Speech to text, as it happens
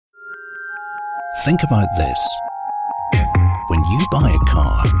Think about this. When you buy a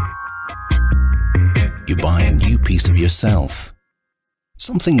car, you buy a new piece of yourself.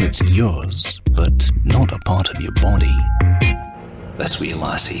 Something that's yours, but not a part of your body. This wee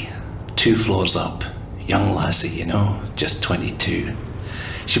lassie, 2 floors up, young lassie, you know, just 22.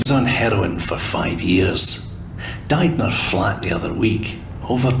 She was on heroin for 5 years. Died in her flat the other week,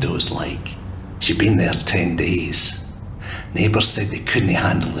 overdose like. She'd been there 10 days. Neighbours said they couldn't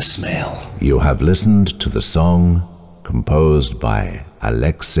handle the smell. You have listened to the song composed by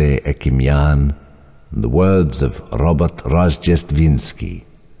Alexei Ekimian and the words of Robert Rozhdestvinsky.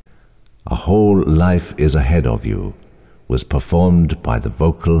 A Whole Life is Ahead of You was performed by the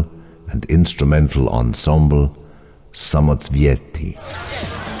vocal and instrumental ensemble Samotsvieti.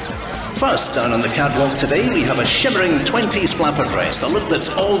 First, down on the catwalk today, we have a shimmering 20s flapper dress, a look that's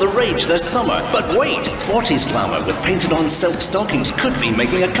all the rage this summer. But wait, 40s glamour with painted-on silk stockings could be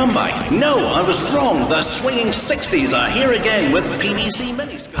making a comeback. No, I was wrong. The swinging 60s are here again with PVC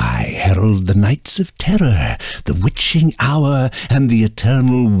minis. I herald the nights of terror, the witching hour, and the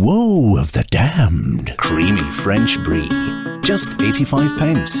eternal woe of the damned. Creamy French brie, just 85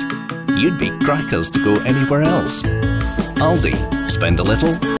 pence. You'd be crackers to go anywhere else. Aldi, spend a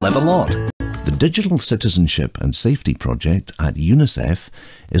little, live a lot. The Digital Citizenship and Safety Project at Unicef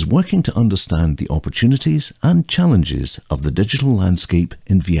is working to understand the opportunities and challenges of the digital landscape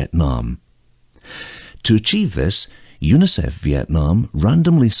in Vietnam. To achieve this, Unicef Vietnam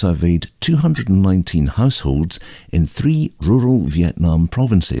randomly surveyed 219 households in 3 rural Vietnam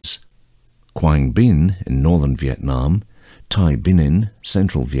provinces: Quang Binh in northern Vietnam, Tay Binh,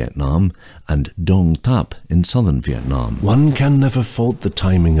 central Vietnam, and Dong Thap in southern Vietnam. One can never fault the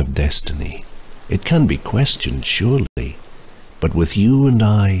timing of destiny. It can be questioned, surely, but with you and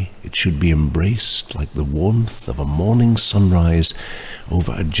I, it should be embraced like the warmth of a morning sunrise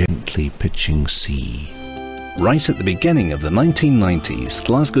over a gently pitching sea. Right at the beginning of the 1990s,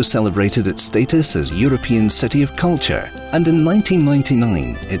 Glasgow celebrated its status as European City of Culture, and in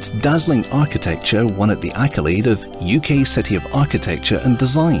 1999, its dazzling architecture won it the accolade of UK City of Architecture and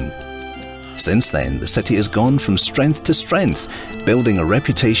Design. Since then, the city has gone from strength to strength, building a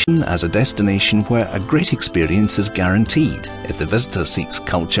reputation as a destination where a great experience is guaranteed if the visitor seeks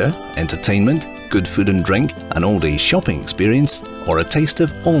culture, entertainment, good food and drink, an all-day shopping experience, or a taste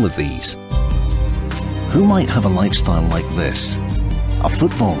of all of these. Who might have a lifestyle like this? A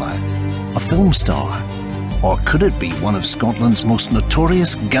footballer? A film star? Or could it be one of Scotland's most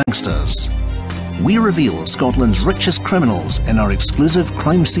notorious gangsters? We reveal Scotland's richest criminals in our exclusive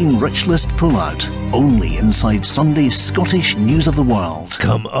Crime Scene Rich List pullout, only inside Sunday's Scottish News of the World.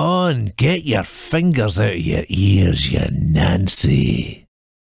 Come on, get your fingers out of your ears, you Nancy.